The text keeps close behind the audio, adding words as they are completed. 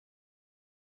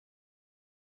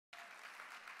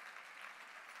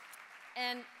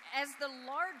And as the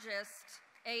largest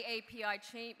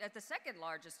the second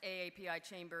largest AAPI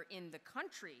chamber in the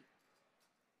country,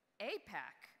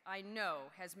 APACC, I know,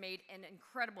 has made an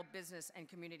incredible business and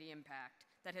community impact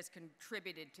that has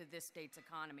contributed to this state's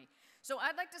economy. So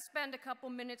I'd like to spend a couple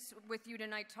minutes with you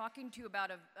tonight talking to you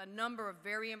about a number of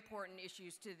very important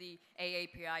issues to the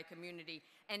AAPI community.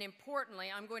 And importantly,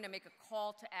 I'm going to make a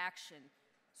call to action.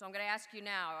 So I'm going to ask you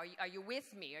now, are you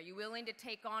with me? Are you willing to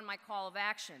take on my call of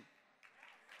action?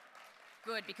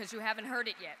 Good, because you haven't heard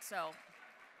it yet, so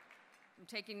I'm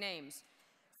taking names.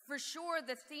 For sure,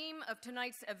 the theme of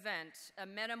tonight's event, A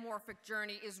Metamorphic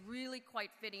Journey, is really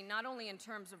quite fitting, not only in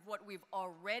terms of what we've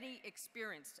already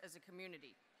experienced as a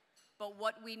community, but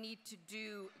what we need to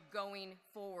do going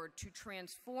forward to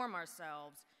transform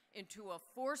ourselves into a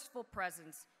forceful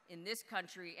presence in this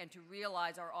country and to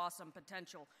realize our awesome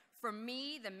potential. For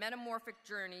me, the metamorphic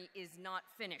journey is not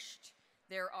finished.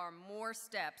 There are more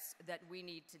steps that we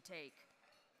need to take.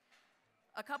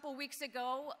 A couple weeks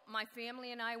ago, my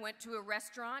family and I went to a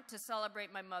restaurant to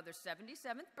celebrate my mother's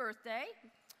 77th birthday.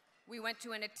 We went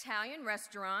to an Italian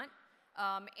restaurant,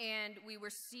 and we were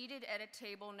seated at a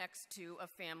table next to a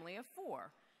family of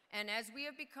four. And as we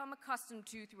have become accustomed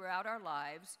to throughout our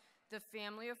lives, the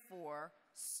family of four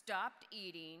stopped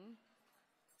eating,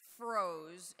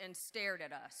 froze, and stared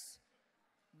at us,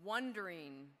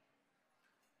 wondering,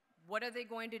 what are they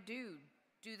going to do?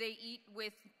 Do they eat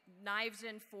with knives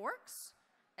and forks?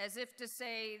 As if to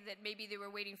say that maybe they were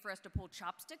waiting for us to pull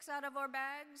chopsticks out of our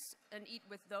bags and eat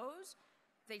with those.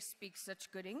 They speak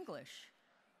such good English.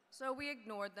 So we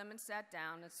ignored them and sat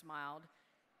down and smiled.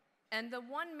 And the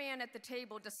one man at the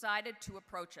table decided to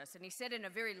approach us, and he said in a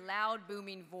very loud,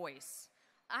 booming voice,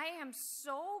 "I am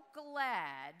so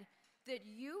glad that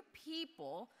you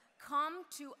people come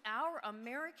to our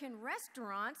American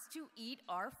restaurants to eat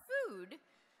our food,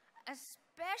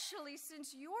 especially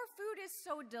since your food is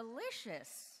so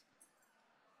delicious."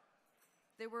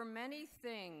 There were many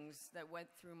things that went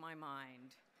through my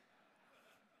mind.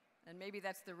 And maybe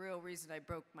that's the real reason I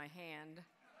broke my hand.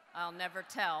 I'll never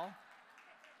tell,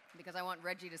 because I want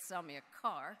Reggie to sell me a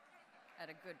car at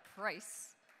a good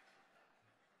price.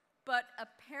 But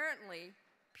apparently,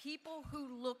 people who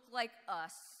look like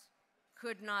us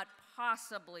could not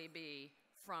possibly be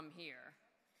from here.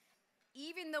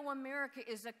 Even though America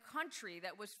is a country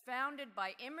that was founded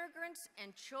by immigrants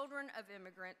and children of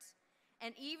immigrants,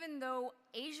 and even though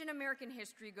Asian American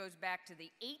history goes back to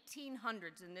the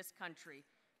 1800s in this country,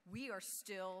 we are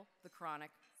still the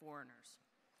chronic foreigners.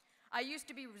 I used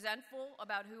to be resentful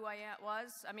about who I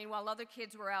was. I mean, while other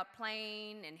kids were out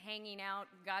playing and hanging out,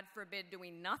 God forbid,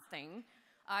 doing nothing,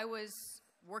 I was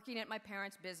working at my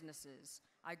parents' businesses.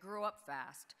 I grew up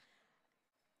fast.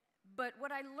 But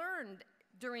what I learned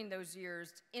during those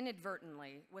years,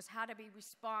 inadvertently, was how to be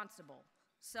responsible,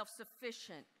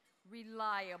 self-sufficient,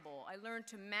 reliable. I learned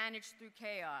to manage through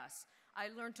chaos. I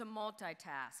learned to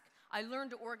multitask. I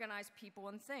learned to organize people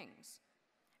and things.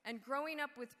 And growing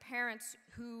up with parents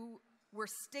who were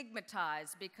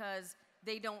stigmatized because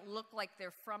they don't look like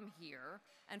they're from here,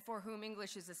 and for whom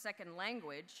English is a second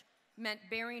language, meant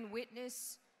bearing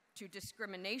witness to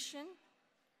discrimination,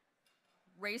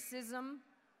 racism,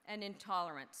 and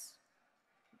intolerance.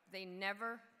 They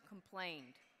never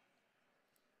complained.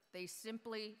 They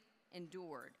simply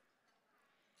endured.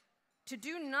 To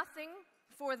do nothing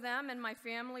for them and my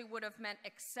family would have meant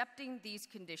accepting these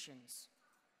conditions.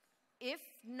 If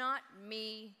not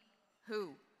me,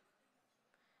 who?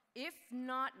 If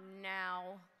not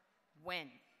now, when?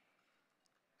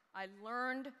 I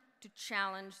learned to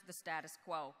challenge the status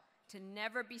quo, to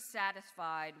never be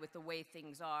satisfied with the way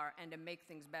things are and to make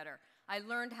things better. I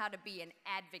learned how to be an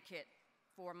advocate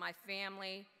for my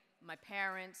family, my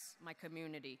parents, my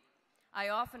community. I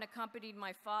often accompanied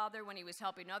my father when he was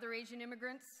helping other Asian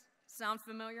immigrants. Sound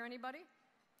familiar, anybody?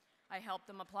 I helped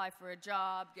them apply for a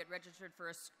job, get registered for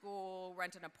a school,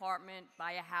 rent an apartment,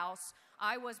 buy a house.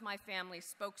 I was my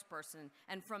family's spokesperson,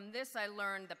 and from this I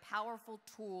learned the powerful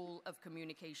tool of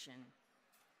communication.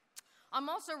 I'm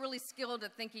also really skilled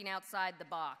at thinking outside the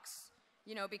box,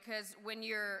 because when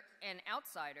you're an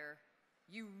outsider,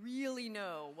 you really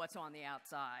know what's on the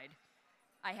outside.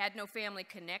 I had no family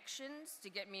connections to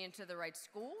get me into the right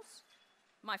schools.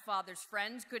 My father's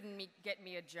friends couldn't get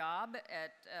me a job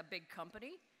at a big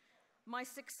company. My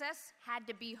success had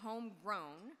to be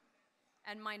homegrown,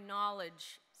 and my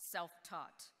knowledge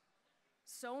self-taught.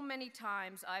 So many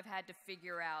times I've had to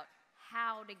figure out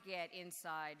how to get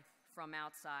inside from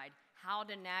outside, how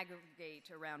to navigate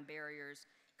around barriers,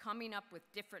 coming up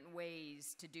with different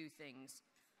ways to do things.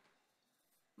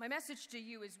 My message to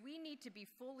you is we need to be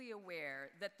fully aware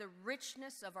that the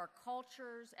richness of our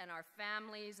cultures and our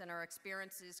families and our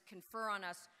experiences confer on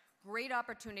us great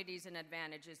opportunities and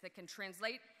advantages that can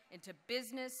translate into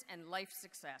business and life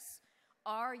success.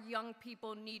 Our young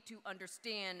people need to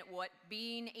understand what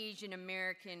being Asian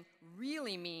American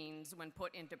really means when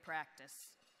put into practice.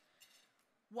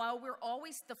 While we're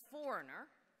always the foreigner,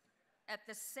 at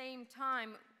the same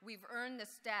time, we've earned the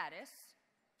status,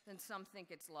 and some think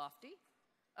it's lofty,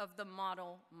 of the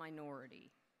model minority.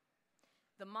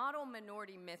 The model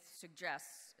minority myth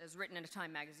suggests, as written in a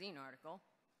Time magazine article,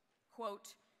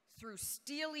 quote, through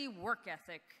steely work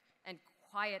ethic and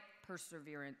quiet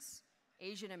perseverance,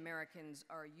 Asian Americans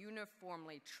are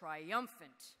uniformly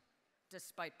triumphant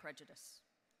despite prejudice.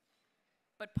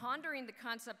 But pondering the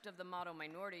concept of the model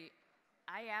minority,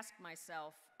 I ask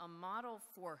myself, a model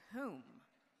for whom?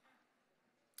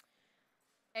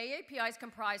 AAPIs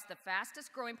comprise the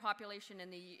fastest growing population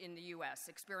in the US,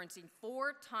 experiencing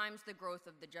 4 times the growth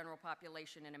of the general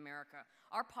population in America.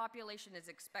 Our population is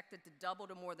expected to double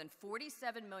to more than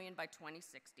 47 million by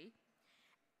 2060.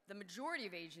 The majority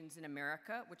of Asians in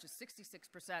America, which is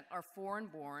 66%, are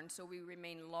foreign-born, so we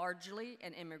remain largely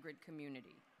an immigrant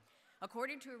community.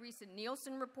 According to a recent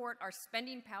Nielsen report, our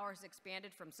spending power has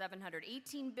expanded from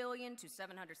 $718 billion to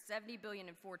 $770 billion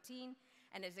in 2014,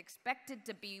 and is expected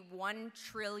to be $1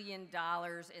 trillion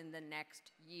in the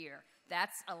next year.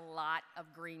 That's a lot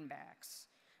of greenbacks.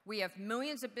 We have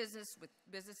millions of businesses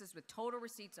with total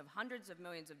receipts of hundreds of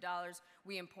millions of dollars.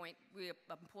 We employ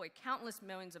countless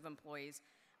millions of employees.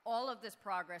 All of this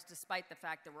progress despite the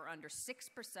fact that we're under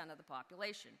 6% of the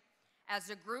population. As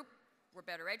a group, we're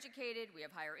better educated, we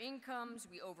have higher incomes,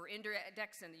 we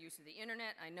over-index in the use of the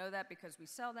internet. I know that because we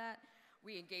sell that.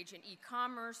 We engage in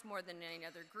e-commerce more than any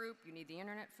other group. You need the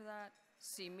internet for that.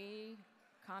 See me,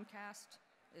 Comcast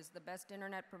is the best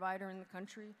internet provider in the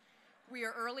country. We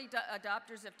are early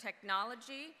adopters of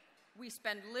technology. We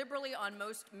spend liberally on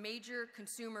most major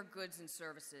consumer goods and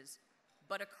services.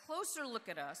 But a closer look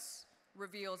at us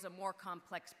reveals a more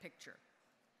complex picture.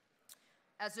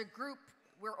 As a group,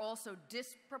 we're also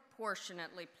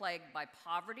disproportionately plagued by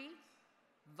poverty,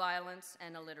 violence,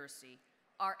 and illiteracy.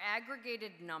 Our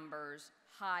aggregated numbers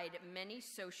hide many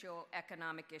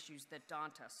socioeconomic issues that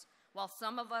daunt us. While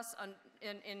some of us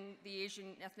in the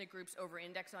Asian ethnic groups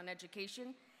over-index on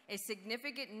education, a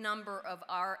significant number of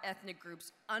our ethnic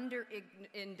groups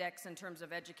under-index in terms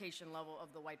of education level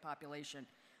of the white population.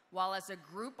 While as a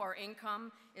group our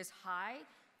income is high,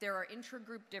 there are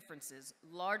intra-group differences,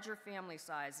 larger family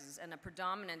sizes, and a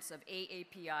predominance of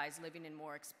AAPIs living in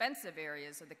more expensive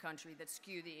areas of the country that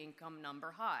skew the income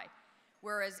number high.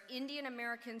 Whereas Indian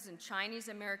Americans and Chinese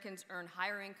Americans earn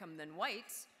higher income than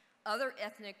whites, other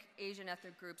Asian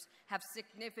ethnic groups have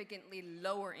significantly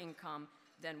lower income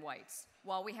than whites.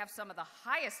 While we have some of the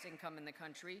highest income in the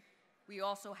country, we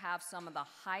also have some of the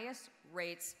highest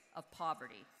rates of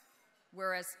poverty.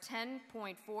 Whereas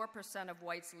 10.4% of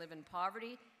whites live in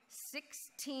poverty,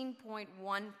 16.1%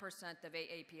 of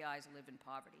AAPIs live in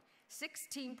poverty.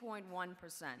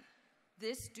 16.1%.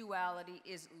 This duality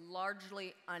is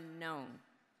largely unknown.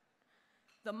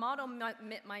 The model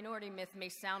minority myth may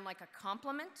sound like a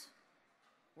compliment.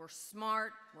 We're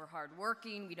smart, we're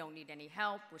hardworking, we don't need any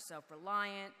help, we're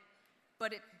self-reliant,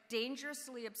 but it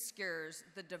dangerously obscures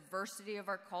the diversity of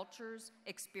our cultures,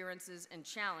 experiences, and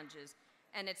challenges,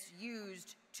 and it's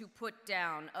used to put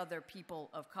down other people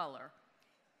of color.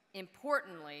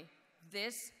 Importantly,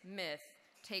 this myth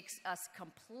takes us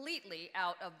completely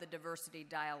out of the diversity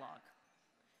dialogue.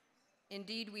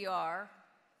 Indeed, we are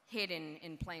hidden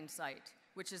in plain sight,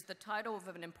 which is the title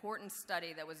of an important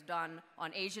study that was done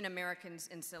on Asian Americans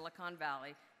in Silicon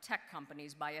Valley, tech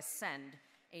companies, by Ascend,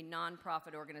 a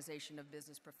nonprofit organization of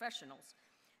business professionals.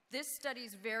 This study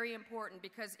is very important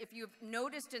because if you've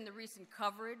noticed in the recent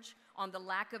coverage on the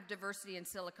lack of diversity in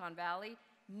Silicon Valley,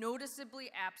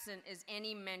 noticeably absent is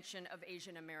any mention of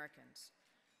Asian Americans.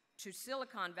 To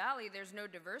Silicon Valley, there's no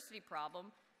diversity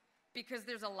problem because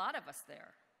there's a lot of us there.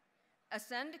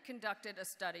 Ascend conducted a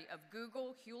study of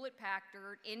Google,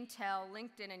 Hewlett-Packard, Intel,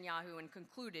 LinkedIn, and Yahoo, and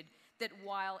concluded that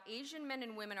while Asian men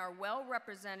and women are well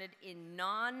represented in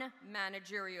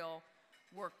non-managerial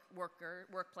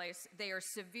workplace, they are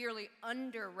severely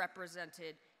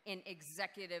underrepresented in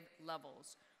executive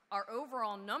levels. Our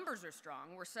overall numbers are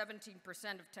strong. We're 17%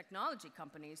 of technology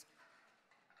companies,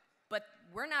 but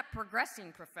we're not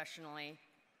progressing professionally,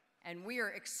 and we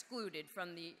are excluded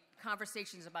from the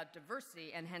conversations about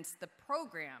diversity and hence the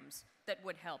programs that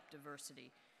would help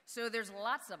diversity. So there's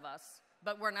lots of us,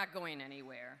 but we're not going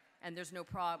anywhere, and there's no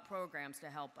programs to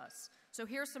help us. So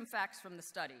here's some facts from the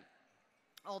study.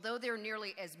 Although there are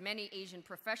nearly as many Asian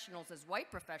professionals as white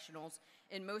professionals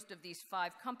in most of these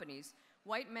 5 companies,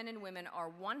 white men and women are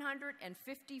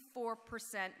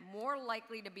 154% more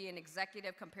likely to be an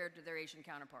executive compared to their Asian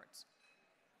counterparts.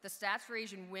 The stats for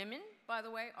Asian women, by the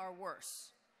way, are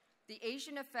worse. The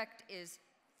Asian effect is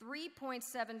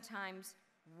 3.7 times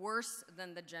worse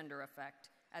than the gender effect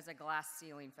as a glass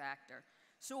ceiling factor.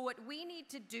 So what we need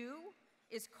to do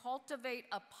is cultivate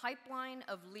a pipeline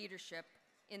of leadership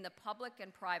in the public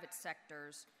and private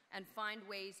sectors and find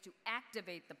ways to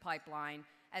activate the pipeline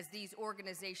as these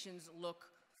organizations look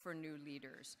for new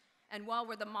leaders. And while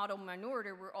we're the model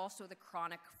minority, we're also the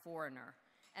chronic foreigner.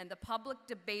 And the public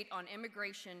debate on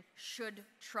immigration should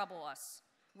trouble us.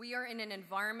 We are in an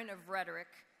environment of rhetoric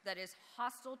that is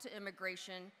hostile to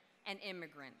immigration and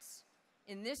immigrants.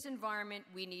 In this environment,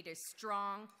 we need a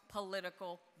strong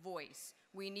political voice.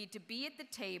 We need to be at the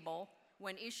table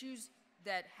when issues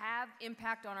that have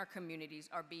impact on our communities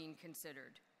are being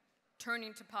considered.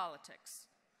 Turning to politics,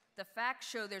 the facts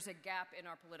show there's a gap in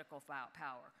our political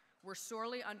power. We're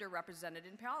sorely underrepresented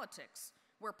in politics,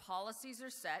 where policies are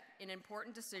set and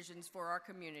important decisions for our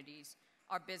communities,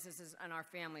 our businesses, and our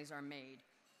families are made.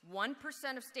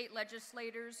 1% of state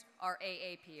legislators are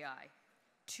AAPI.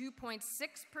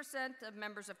 2.6% of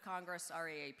members of Congress are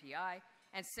AAPI,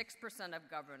 and 6% of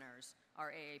governors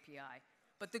are AAPI.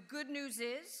 But the good news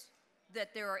is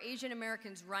that there are Asian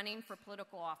Americans running for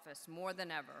political office more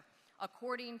than ever.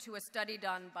 According to a study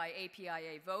done by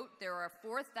APIA Vote, there are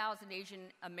 4,000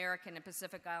 Asian American and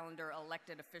Pacific Islander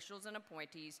elected officials and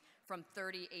appointees from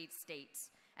 38 states.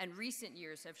 And recent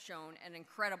years have shown an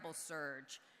incredible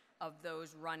surge of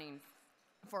those running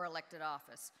for elected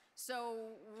office. So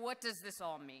what does this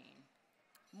all mean?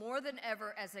 More than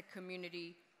ever as a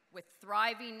community with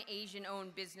thriving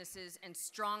Asian-owned businesses and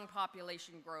strong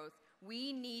population growth,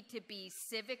 we need to be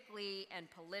civically and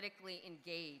politically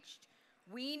engaged.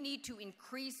 We need to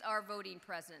increase our voting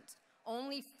presence.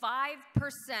 Only 5%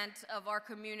 of our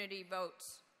community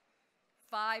votes.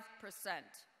 5%.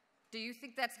 Do you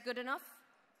think that's good enough?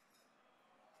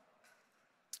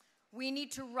 We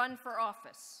need to run for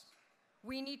office.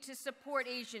 We need to support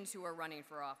Asians who are running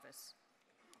for office.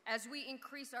 As we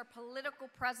increase our political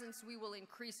presence, we will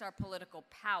increase our political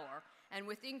power. And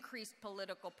with increased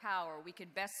political power, we can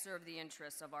best serve the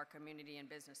interests of our community and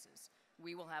businesses.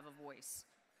 We will have a voice.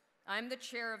 I'm the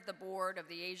chair of the board of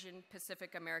the Asian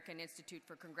Pacific American Institute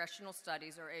for Congressional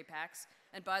Studies, or APACC.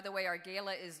 And by the way, our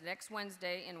gala is next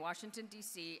Wednesday in Washington,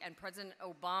 D.C., and President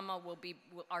Obama will be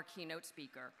our keynote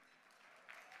speaker.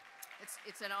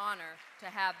 It's an honor to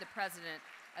have the president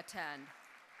attend.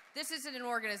 This isn't an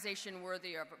organization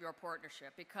worthy of your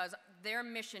partnership because their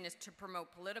mission is to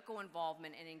promote political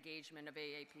involvement and engagement of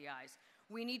AAPIs.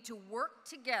 We need to work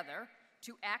together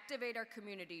to activate our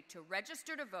community to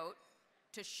register to vote,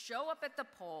 to show up at the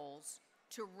polls,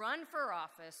 to run for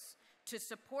office, to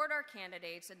support our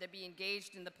candidates, and to be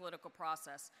engaged in the political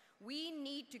process. We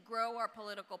need to grow our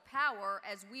political power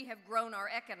as we have grown our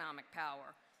economic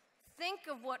power. Think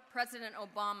of what President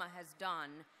Obama has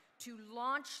done to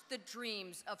launch the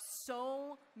dreams of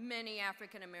so many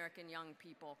African American young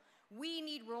people. We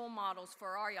need role models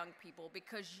for our young people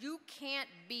because you can't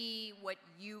be what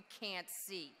you can't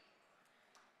see.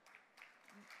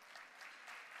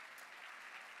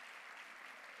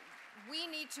 We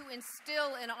need to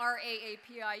instill in our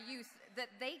AAPI youth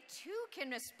that they too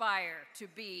can aspire to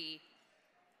be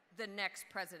the next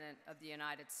president of the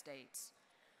United States.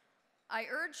 I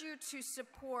urge you to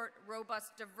support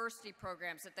robust diversity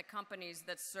programs at the companies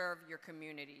that serve your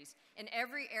communities in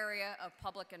every area of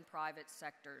public and private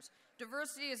sectors.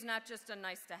 Diversity is not just a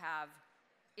nice to have,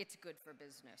 it's good for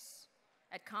business.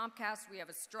 At Comcast, we have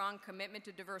a strong commitment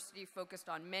to diversity focused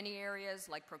on many areas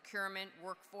like procurement,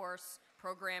 workforce,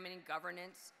 programming,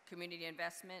 governance, community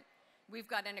investment. We've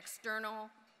got an external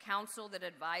council that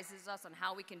advises us on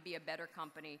how we can be a better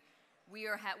company. We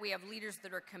have leaders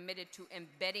that are committed to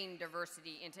embedding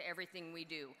diversity into everything we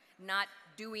do, not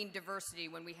doing diversity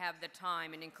when we have the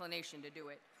time and inclination to do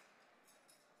it.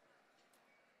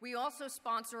 We also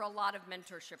sponsor a lot of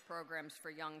mentorship programs for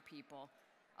young people.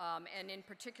 And in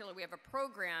particular, we have a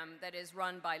program that is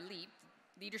run by LEAP,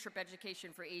 Leadership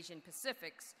Education for Asian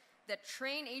Pacifics, that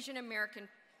train Asian American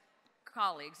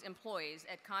colleagues, employees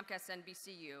at Comcast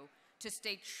NBCU to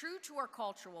stay true to our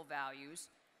cultural values,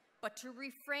 but to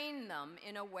reframe them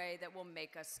in a way that will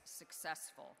make us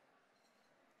successful.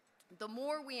 The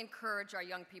more we encourage our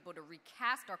young people to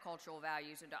recast our cultural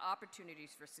values into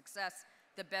opportunities for success,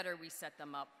 the better we set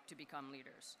them up to become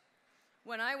leaders.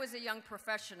 When I was a young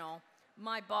professional,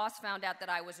 my boss found out that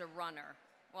I was a runner.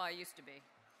 Well, I used to be.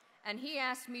 And he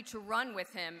asked me to run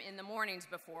with him in the mornings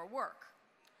before work.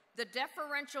 The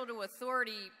deferential to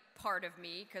authority part of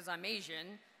me, because I'm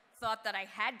Asian, thought that I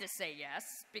had to say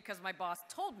yes because my boss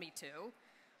told me to.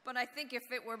 But I think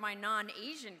if it were my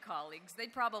non-Asian colleagues,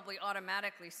 they'd probably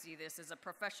automatically see this as a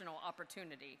professional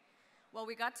opportunity. Well,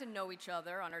 we got to know each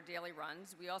other on our daily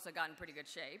runs. We also got in pretty good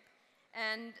shape.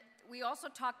 And we also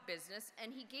talked business,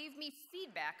 and he gave me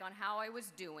feedback on how I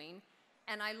was doing,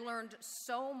 and I learned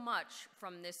so much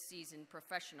from this seasoned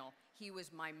professional. He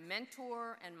was my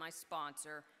mentor and my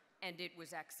sponsor, and it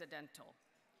was accidental.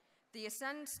 The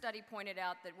Ascend study pointed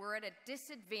out that we're at a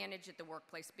disadvantage at the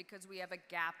workplace because we have a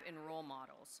gap in role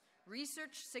models.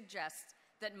 Research suggests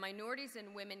that minorities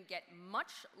and women get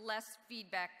much less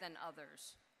feedback than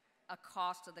others, a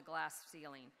cost of the glass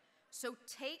ceiling. So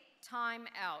take time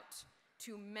out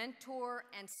to mentor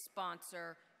and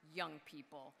sponsor young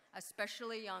people,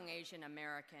 especially young Asian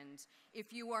Americans.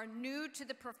 If you are new to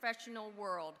the professional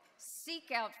world,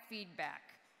 seek out feedback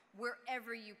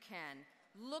wherever you can.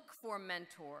 Look for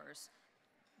mentors.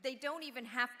 They don't even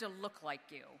have to look like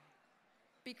you,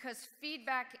 because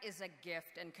feedback is a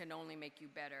gift and can only make you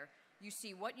better. You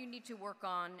see what you need to work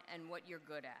on and what you're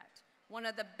good at. One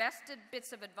of the best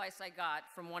bits of advice I got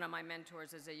from one of my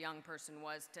mentors as a young person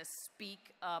was to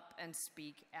speak up and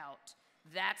speak out.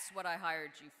 That's what I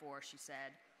hired you for, she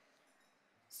said.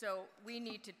 So we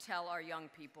need to tell our young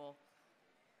people,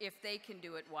 if they can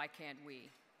do it, why can't we?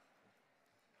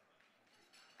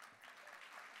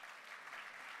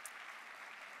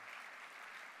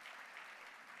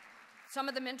 Some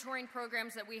of the mentoring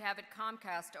programs that we have at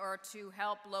Comcast are to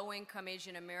help low-income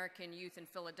Asian American youth in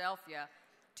Philadelphia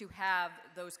to have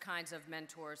those kinds of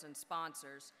mentors and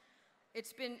sponsors.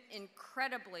 It's been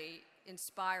incredibly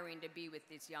inspiring to be with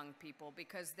these young people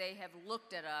because they have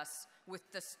looked at us with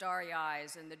the starry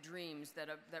eyes and the dreams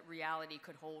that reality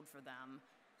could hold for them.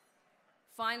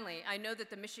 Finally, I know that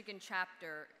the Michigan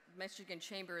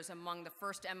Chamber is among the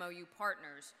first MOU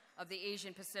partners of the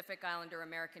Asian Pacific Islander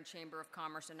American Chamber of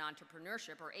Commerce and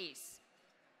Entrepreneurship, or ACE.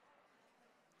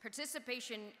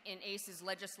 Participation in ACE's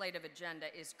legislative agenda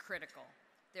is critical.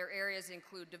 Their areas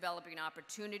include developing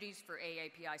opportunities for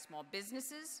AAPI small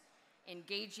businesses,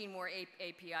 engaging more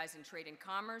APIs in trade and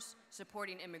commerce,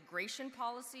 supporting immigration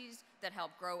policies that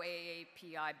help grow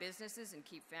AAPI businesses and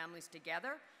keep families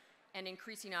together, and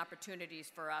increasing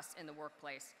opportunities for us in the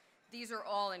workplace. These are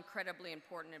all incredibly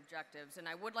important objectives, and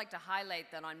I would like to highlight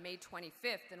that on May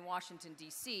 25th in Washington,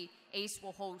 D.C., ACE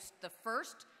will host the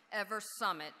first ever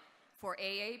summit for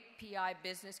AAPI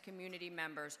business community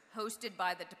members, hosted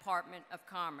by the Department of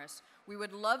Commerce. We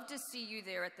would love to see you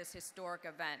there at this historic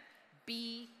event.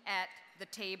 Be at the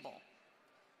table.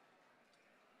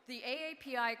 The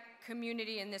AAPI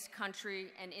community in this country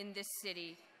and in this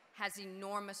city has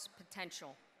enormous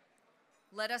potential.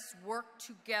 Let us work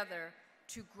together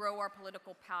to grow our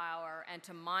political power and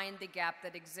to mind the gap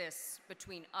that exists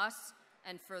between us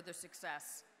and further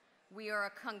success. We are a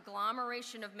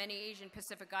conglomeration of many Asian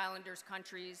Pacific Islanders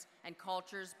countries and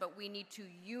cultures, but we need to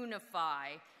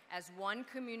unify as one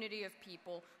community of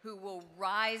people who will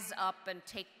rise up and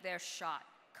take their shot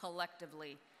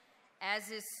collectively.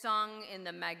 As is sung in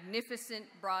the magnificent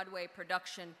Broadway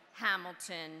production,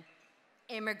 Hamilton,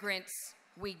 immigrants,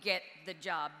 we get the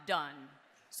job done.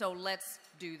 So let's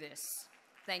do this.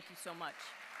 Thank you so much.